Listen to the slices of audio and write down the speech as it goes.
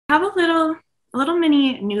Have a little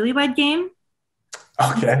mini newlywed game.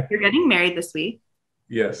 Okay. You're getting married this week.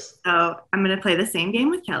 Yes. So I'm gonna play the same game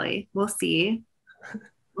with Kelly. We'll see.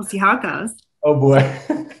 We'll see how it goes. Oh boy.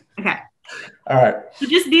 Okay. All right. So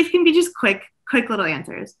just these can be just quick little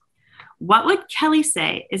answers. What would Kelly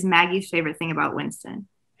say is Maggie's favorite thing about Winston?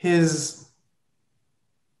 His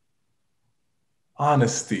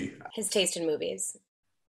honesty. His taste in movies.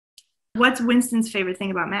 What's Winston's favorite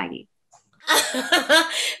thing about Maggie?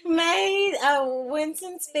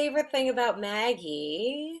 Winston's favorite thing about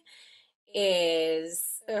Maggie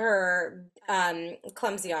is her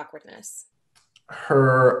clumsy awkwardness.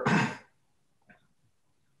 Her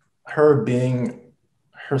her being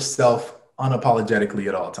herself unapologetically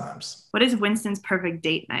at all times. What is Winston's perfect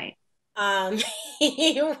date night? Um,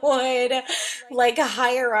 he would like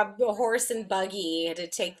hire a horse and buggy to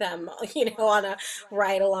take them, on a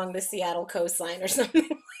ride along the Seattle coastline or something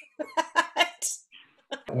like that.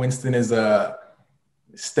 Winston is a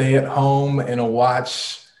stay at home and a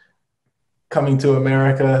watch Coming to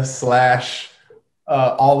America slash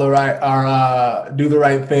all the right or do the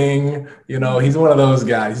right thing. He's one of those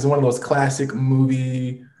guys. He's one of those classic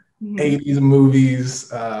movie 80s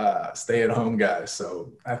movies, stay at home guys.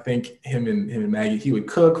 So I think him and Maggie, he would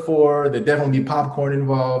cook for. There'd definitely be popcorn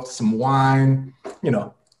involved, some wine,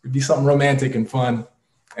 it'd be something romantic and fun.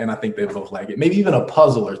 And I think they both like it. Maybe even a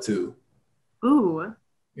puzzle or two. Ooh.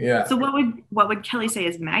 Yeah. So what would Kelly say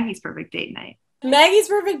is Maggie's perfect date night? Maggie's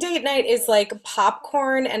perfect date night is like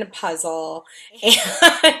popcorn and a puzzle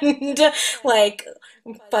and like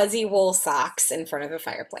fuzzy wool socks in front of the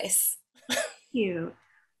fireplace. Cute.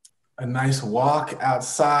 A nice walk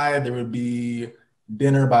outside. There would be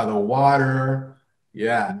dinner by the water.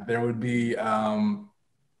 Yeah, there would be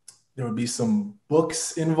some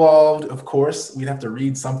books involved. Of course, we'd have to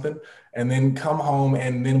read something and then come home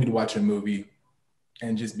and then we'd watch a movie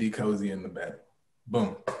and just be cozy in the bed.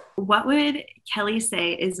 Boom. What would Kelly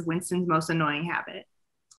say is Winston's most annoying habit?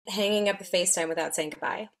 Hanging up the FaceTime without saying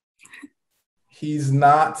goodbye. He's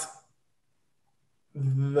not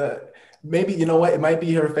maybe, you know what? It might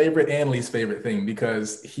be her favorite and least favorite thing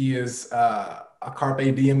because he is a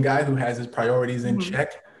carpe diem guy who has his priorities in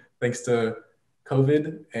check thanks to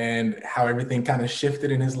COVID and how everything kind of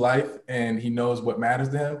shifted in his life and he knows what matters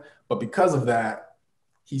to him. But because of that,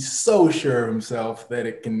 he's so sure of himself that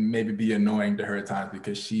it can maybe be annoying to her at times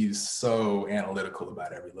because she's so analytical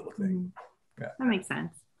about every little thing. Yeah. That makes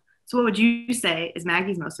sense. So what would you say is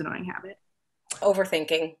Maggie's most annoying habit?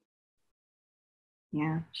 Overthinking.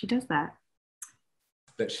 Yeah, she does that.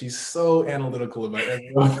 That she's so analytical about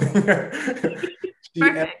everything.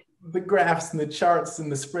 The graphs and the charts and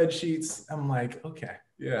the spreadsheets. I'm like, okay,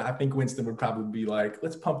 yeah, I think Winston would probably be like,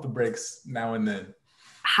 let's pump the brakes now and then.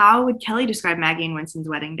 How would Kelly describe Maggie and Winston's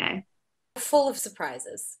wedding day? Full of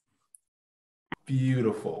surprises.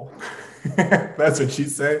 Beautiful. That's what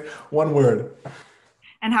she'd say. One word.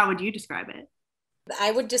 And how would you describe it?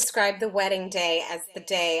 I would describe the wedding day as the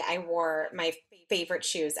day I wore my favorite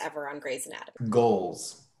shoes ever on Grey's Anatomy.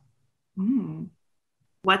 Goals.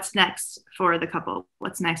 What's next for the couple?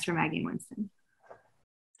 What's next for Maggie and Winston?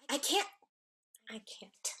 I can't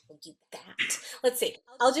tell you that. Let's see.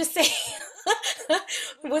 I'll just say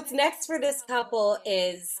what's next for this couple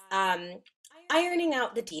is ironing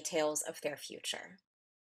out the details of their future.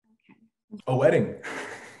 A wedding.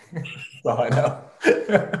 That's all I know.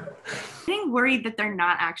 I'm getting worried that they're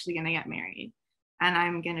not actually going to get married, and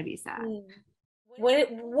I'm going to be sad.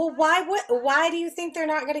 Why do you think they're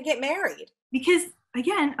not going to get married? Because,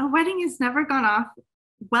 again, a wedding has never gone off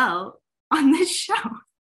well on this show.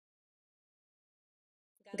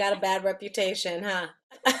 Got a bad reputation, huh?